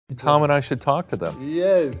Tom and I should talk to them.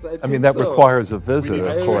 Yes, I mean, that requires a visit,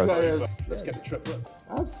 of course. Let's get the trip booked.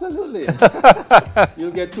 Absolutely.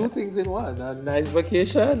 You'll get two things in one: a nice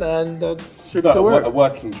vacation and a trip to work. A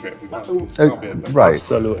working trip. Right.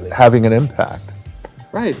 Absolutely. Having an impact.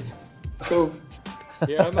 Right. So,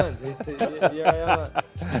 here I am. Here I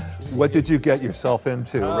am. What did you get yourself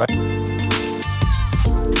into, right?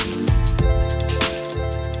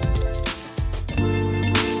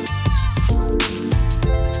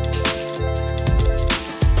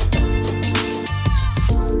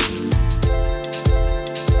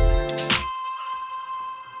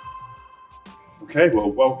 Okay,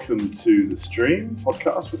 well, welcome to the Stream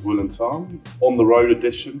podcast with Wil and Tom, on the road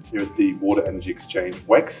edition here at the Water Energy Exchange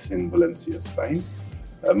WEX in Valencia, Spain.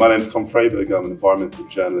 My name is Tom Freyberg. I'm an environmental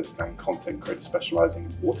journalist and content creator specializing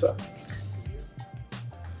in water.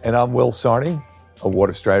 And I'm Wil Sarney, a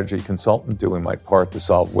water strategy consultant doing my part to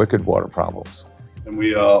solve wicked water problems. And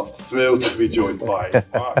we are thrilled to be joined by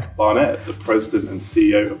Mark Barnett, the President and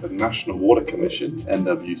CEO of the National Water Commission,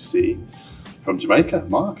 NWC, from Jamaica.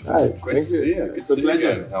 Mark, Hi, great to see you. Good It's to a see you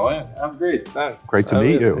pleasure. again. How are you? I'm great, thanks. Great to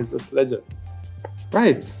meet you. It's a pleasure.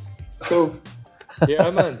 Right. So, here I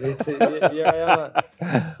am. Here I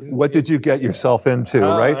am. What did you get yourself into,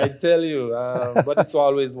 I right? tell you, but it's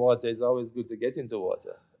always water. It's always good to get into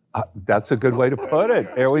water. That's a good way to put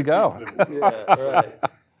it. There we go. Yeah, right.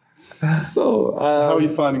 So how are you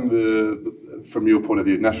finding from your point of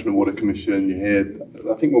view, National Water Commission? You're here,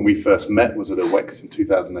 I think when we first met was at a WEX in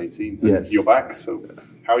 2018. Yes. You're back, so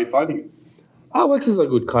how are you finding it? WEX is a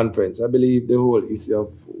good conference. I believe the whole issue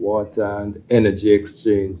of water and energy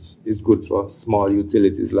exchange is good for small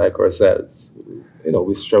utilities like ourselves. You know,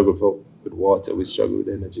 we struggle with water, we struggle with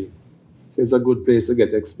energy. So it's a good place to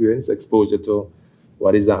get experience, exposure to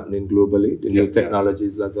what is happening globally, the new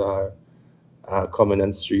technologies that are coming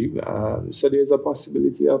on stream. So there's a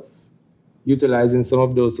possibility of utilizing some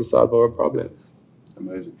of those to solve our problems.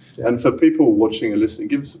 Amazing. Yeah. And for people watching and listening,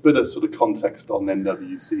 give us a bit of sort of context on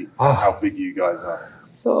NWC, how big you guys are.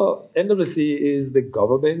 So NWC is the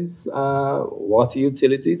government's water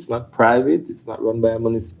utility. It's not private. It's not run by a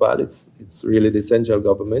municipality. It's really the central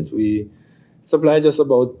government. We supply just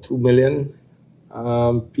about 2 million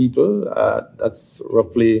people. That's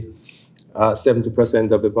roughly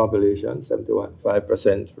 70% of the population,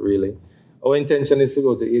 75% really. Our intention is to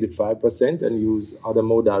go to 85% and use other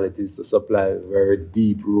modalities to supply very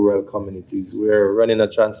deep rural communities where running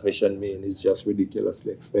a transmission main is just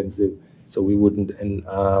ridiculously expensive, so we wouldn't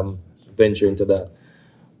venture into that.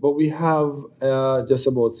 But we have just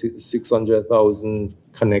about 600,000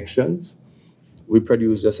 connections. We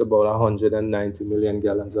produce just about 190 million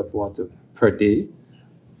gallons of water per day.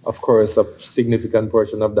 Of course, a significant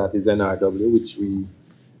portion of that is NRW, which we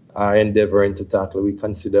are endeavoring to tackle. We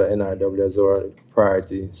consider NRW as our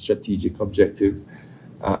priority strategic objective,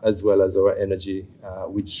 as well as our energy,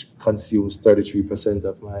 which consumes 33%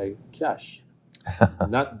 of my cash.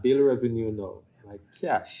 Not bill revenue, no, my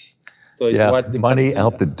cash. So it's what the money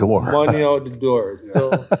out the door. Money out the door.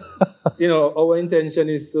 So, our intention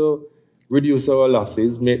is to reduce our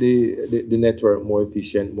losses, make the network more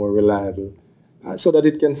efficient, more reliable, so that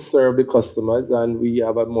it can serve the customers and we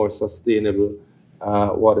have a more sustainable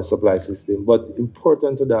water supply system. But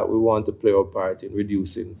important to that, we want to play our part in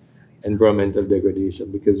reducing environmental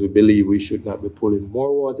degradation because we believe we should not be pulling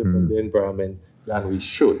more water from the environment than we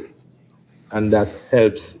should. And that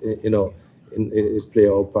helps, in play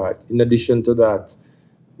our part. In addition to that,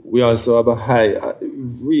 we also have a high,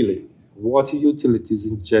 water utilities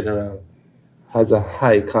in general has a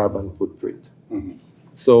high carbon footprint. Mm-hmm.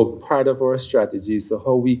 So part of our strategy is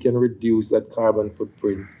how we can reduce that carbon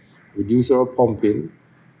footprint, reduce our pumping,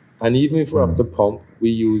 and even if we have to pump, we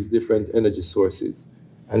use different energy sources.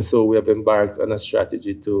 And so we have embarked on a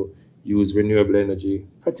strategy to use renewable energy,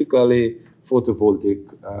 particularly photovoltaic,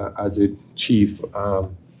 as a chief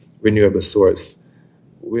renewable source.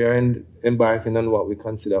 We are embarking on what we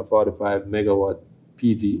consider 45 megawatt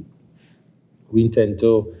PV. We intend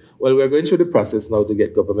to, we're going through the process now to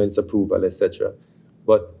get government's approval, etc.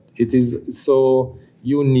 But it is so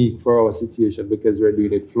unique for our situation because we're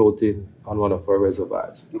doing it floating on one of our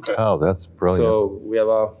reservoirs. Okay. Oh, that's brilliant. So we have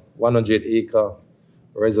a 100-acre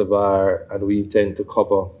reservoir and we intend to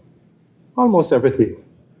cover almost everything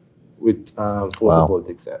with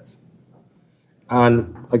photovoltaic cells.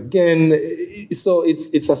 And again, so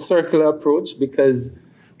it's a circular approach because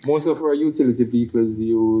most of our utility vehicles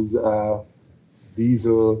use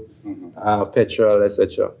diesel, petrol,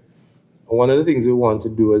 etc. One of the things we want to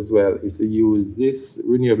do as well is to use this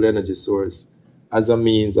renewable energy source as a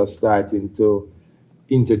means of starting to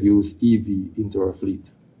introduce EV into our fleet.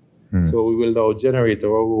 So we will now generate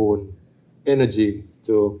our own energy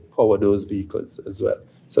to power those vehicles as well.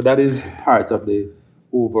 So that is part of the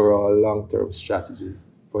overall long-term strategy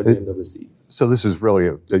for the NWC. So this is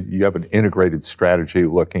really, you have an integrated strategy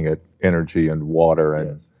looking at energy and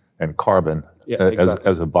water and carbon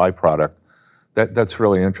as a byproduct. That's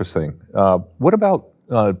really interesting. What about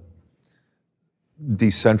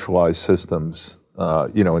decentralized systems,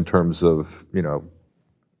 in terms of,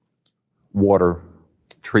 water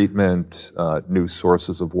treatment, new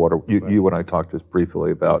sources of water? You and I talked just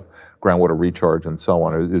briefly about groundwater recharge and so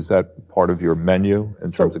on. Is that part of your menu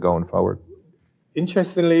in terms of going forward?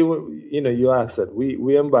 Interestingly, you asked that.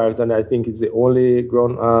 We embarked, and I think it's the only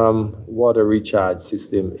water recharge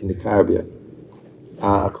system in the Caribbean.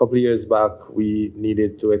 A couple of years back, we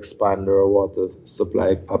needed to expand our water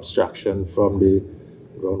supply abstraction from the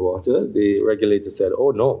groundwater. The regulator said,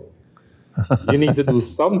 oh no, you need to do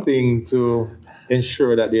something to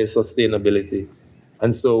ensure that there's sustainability.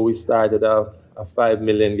 And so we started a 5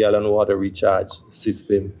 million gallon water recharge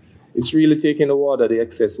system. It's really taking the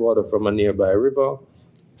excess water from a nearby river,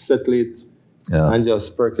 settle it, and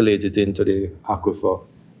just percolate it into the aquifer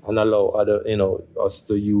and allow us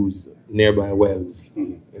to use nearby wells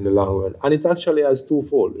in the long run. And it actually has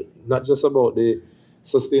twofold, not just about the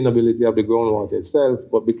sustainability of the groundwater itself,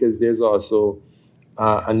 but because there's also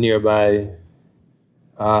a nearby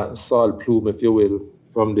salt plume, if you will,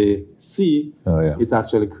 from the sea. It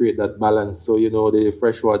actually creates that balance. So, the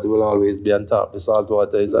fresh water will always be on top. The salt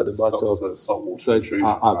water is at the bottom. So it's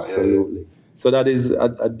absolutely. So that is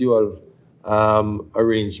a dual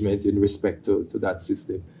arrangement in respect to that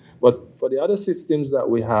system. But for the other systems that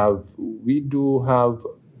we do have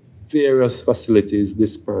various facilities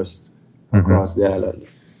dispersed across the island.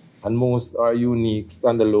 And most are unique,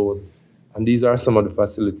 standalone. And these are some of the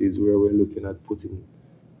facilities where we're looking at putting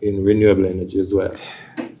in renewable energy as well.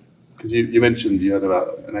 Because you mentioned you had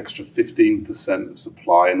about an extra 15% of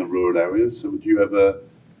supply in the rural areas. So would you ever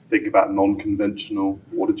think about non-conventional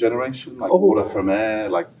water generation, like water from air?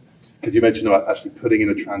 Because you mentioned about actually putting in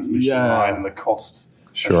a transmission line and the costs.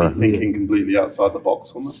 Sure. Actually thinking completely outside the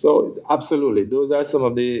box on that. So absolutely, those are some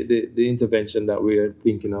of the intervention that we're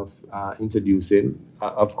thinking of introducing.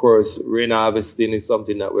 Of course, rain harvesting is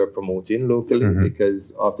something that we're promoting locally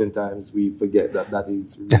because oftentimes we forget that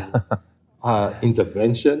is really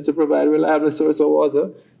intervention to provide a reliable source of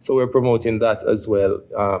water. So we're promoting that as well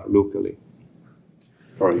locally.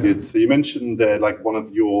 Very good. So you mentioned there, one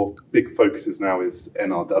of your big focuses now is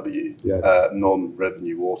NRW,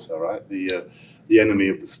 non-revenue water, right? The enemy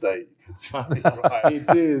of the state. Right.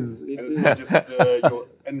 It is. It's not just your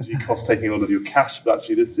energy cost taking a lot of your cash, but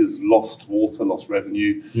actually this is lost water, lost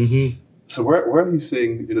revenue. So where are you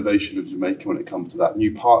seeing innovation in Jamaica when it comes to that?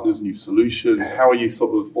 New partners, new solutions? How are you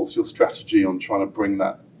what's your strategy on trying to bring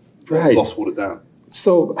that lost water down?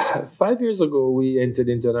 So 5 years ago, we entered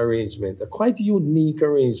into an arrangement, a quite unique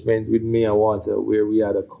arrangement with Mia Water, where we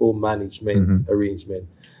had a co-management arrangement.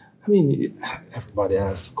 I mean, everybody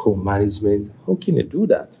asks co-management, how can you do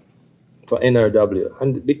that for NRW?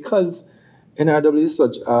 And because NRW is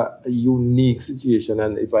such a unique situation,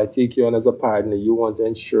 and if I take you on as a partner, you want to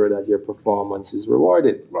ensure that your performance is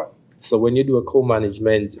rewarded. Right. So when you do a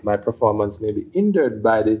co-management, my performance may be hindered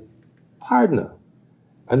by the partner.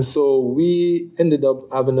 And so we ended up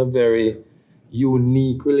having a very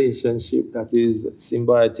unique relationship that is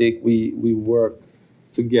symbiotic. We work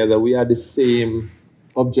together. We had the same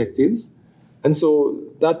objectives. And so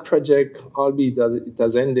that project, albeit that it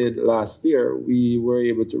has ended last year, we were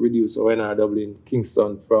able to reduce our NRW in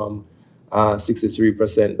Kingston from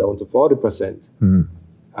 63% down to 40%.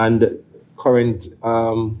 And current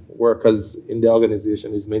workers in the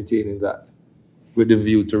organization is maintaining that with the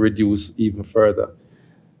view to reduce even further.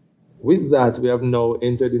 With that, we have now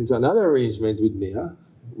entered into another arrangement with MIA,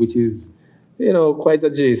 which is, quite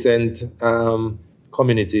adjacent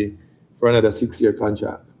community for another 6-year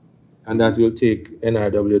contract. And that will take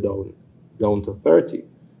NRW down to 30.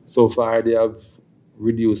 So far, they have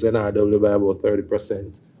reduced NRW by about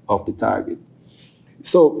 30% of the target.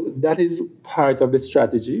 So that is part of the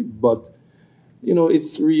strategy, but,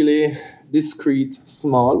 it's really discrete,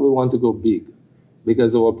 small. We want to go big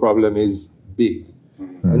because our problem is big.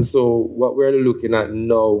 And so what we're looking at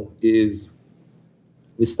now is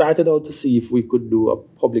we started out to see if we could do a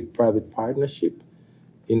public-private partnership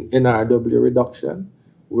in NRW reduction,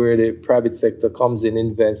 where the private sector comes in,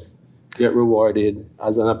 invests, get rewarded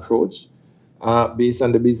as an approach. Based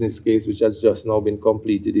on the business case, which has just now been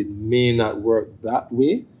completed, it may not work that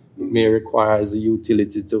way. It may require the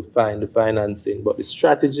utility to find the financing. But the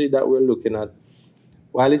strategy that we're looking at,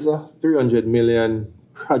 while it's a 300 million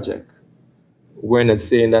project, we're not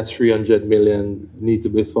saying that 300 million need to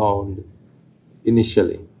be found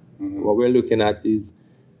initially. What we're looking at is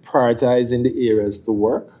prioritizing the areas to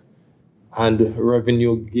work, and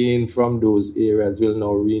revenue gain from those areas will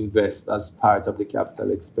now reinvest as part of the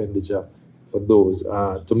capital expenditure for those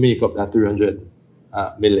to make up that 300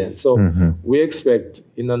 million. So we expect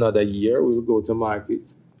in another year we'll go to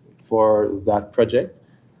market for that project.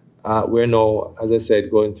 We're now, as I said,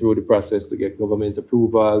 going through the process to get government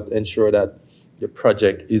approval, to ensure that the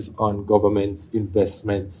project is on government's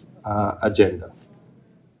investment agenda.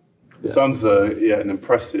 It sounds an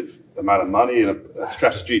impressive amount of money and a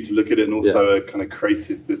strategy to look at it, and also a kind of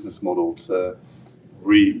creative business model to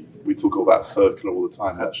we talk about circular all the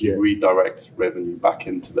time, actually redirect revenue back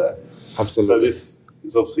into there. Absolutely. So this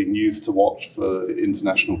is obviously news to watch for the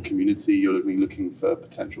international community. You'll be looking for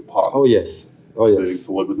potential partners. Oh yes. Moving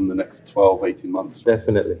forward within the next 12, 18 months.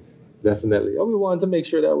 Definitely. And we want to make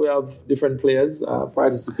sure that we have different players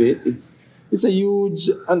participate. It's a huge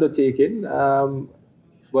undertaking,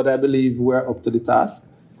 but I believe we're up to the task.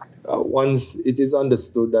 Once it is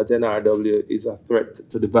understood that NRW is a threat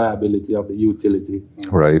to the viability of the utility,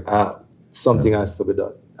 right, something has to be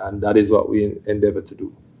done, and that is what we endeavor to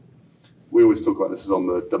do. We always talk about this as on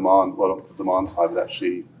the demand, well, not the demand side, but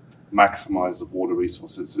actually maximize the water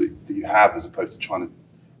resources that you have, as opposed to trying to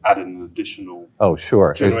add in an additional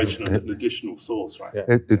generation of an additional source, right?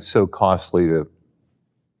 Yeah. It's so costly to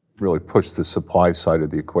really push the supply side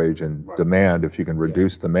of the equation. Right. Demand, if you can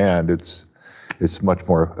reduce demand, it's much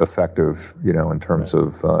more effective, in terms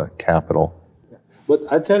of capital. But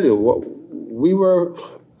I tell you,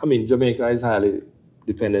 Jamaica is highly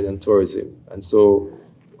dependent on tourism, and so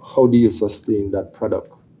how do you sustain that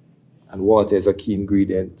product? And water is a key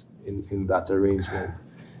ingredient in that arrangement.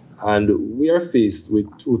 And we are faced with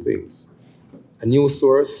two things: a new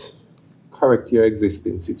source, correct your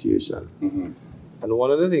existing situation. And one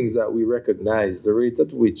of the things that we recognize, the rate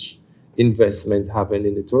at which investment happened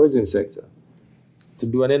in the tourism sector. To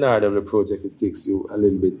do an NRW project, it takes you a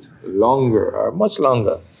little bit longer, or much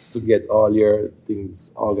longer, to get all your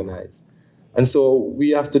things organized. And so we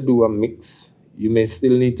have to do a mix. You may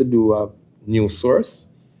still need to do a new source,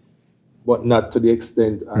 but not to the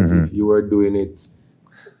extent as if you were doing it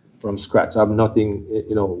from scratch. I have nothing,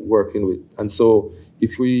 working with. And so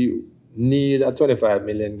if we need a 25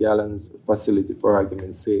 million gallons facility, for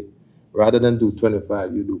argument's sake, rather than do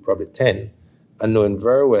 25, you do probably 10, and knowing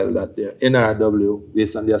very well that the NRW,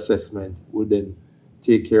 based on the assessment, will then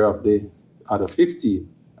take care of the other 15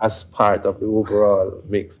 as part of the overall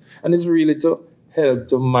mix. And it's really to help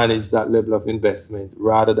to manage that level of investment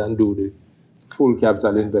rather than do the full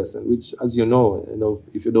capital investment, which, as you know,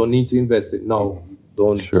 if you don't need to invest it now,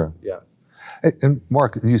 don't. Sure. Yeah. And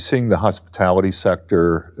Mark, are you seeing the hospitality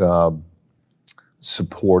sector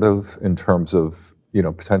supportive in terms of,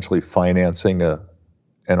 potentially financing a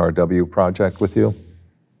NRW project with you?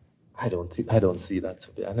 I don't see that,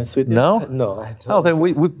 to be honest with you. No? No, I don't. Oh,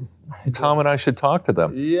 then Tom and I should talk to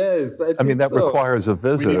them. Yes, I mean, that requires a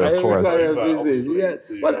visit, of course. A visit,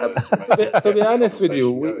 yes. But to be honest with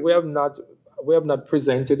you, we have not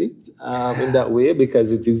presented it in that way,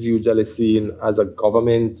 because it is usually seen as a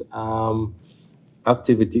government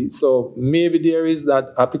activity. So maybe there is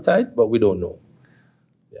that appetite, but we don't know.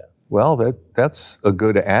 Yeah. Well, that's a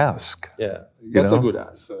good ask. Yeah, that's a good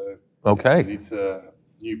ask. Okay. We need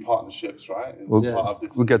new partnerships, right?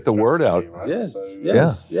 We'll get the word out. Right? Yes, So,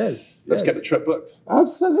 yes. Let's get the trip booked.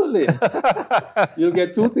 Absolutely. You'll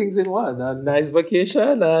get two things in one: a nice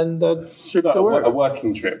vacation and a trip to work. A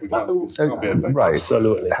working trip. This can't be a vacation. Right.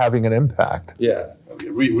 Absolutely. Having an impact. Yeah.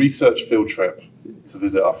 Research field trip to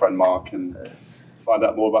visit our friend Mark and find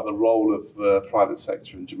out more about the role of the private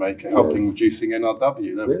sector in Jamaica, helping reducing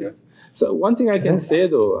NRW. There we go. So one thing I can say,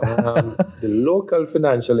 though, the local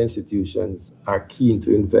financial institutions are keen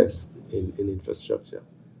to invest in infrastructure.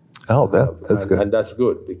 Oh, that's good. And that's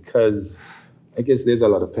good, because I guess there's a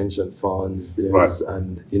lot of pension funds,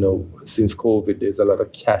 and since COVID, there's a lot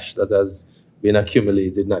of cash that has been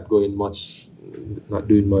accumulated, not doing much.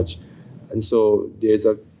 And so there's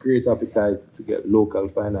a great appetite to get local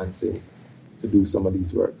financing to do some of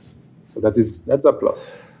these works. So that's a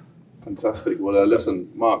plus. Fantastic. Well,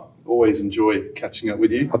 listen, Mark, always enjoy catching up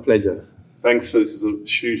with you. A pleasure. Thanks. This is a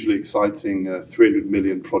hugely exciting 300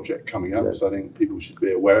 million project coming up. Yes. So I think people should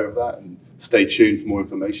be aware of that and stay tuned for more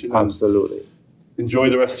information. Absolutely. Enjoy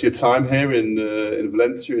the rest of your time here in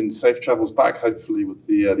Valencia, and safe travels back, hopefully, with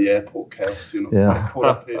the airport chaos. You're not caught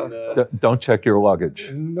up in... Don't check your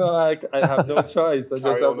luggage. No, I have no choice.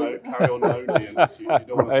 Carry on only unless you don't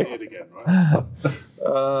want to see it again, right?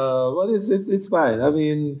 Well, it's fine. I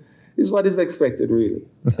mean, It's what is expected, really.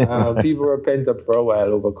 People were pent up for a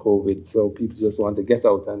while over COVID, so people just want to get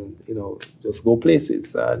out and, just go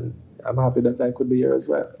places. And I'm happy that I could be here as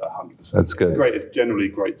well. 100%. That's good. It's great. It's generally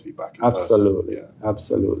great to be back in Absolutely. person.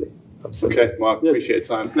 Absolutely. Okay, Mark, appreciate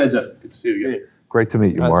your time. Pleasure. Good to see you again. Great to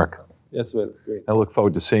meet you, Mark. Yes, well, great. I look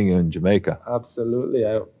forward to seeing you in Jamaica. Absolutely.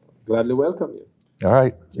 I gladly welcome you. All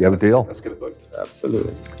right. You have a deal? Let's get it booked.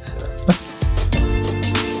 Absolutely. Yeah.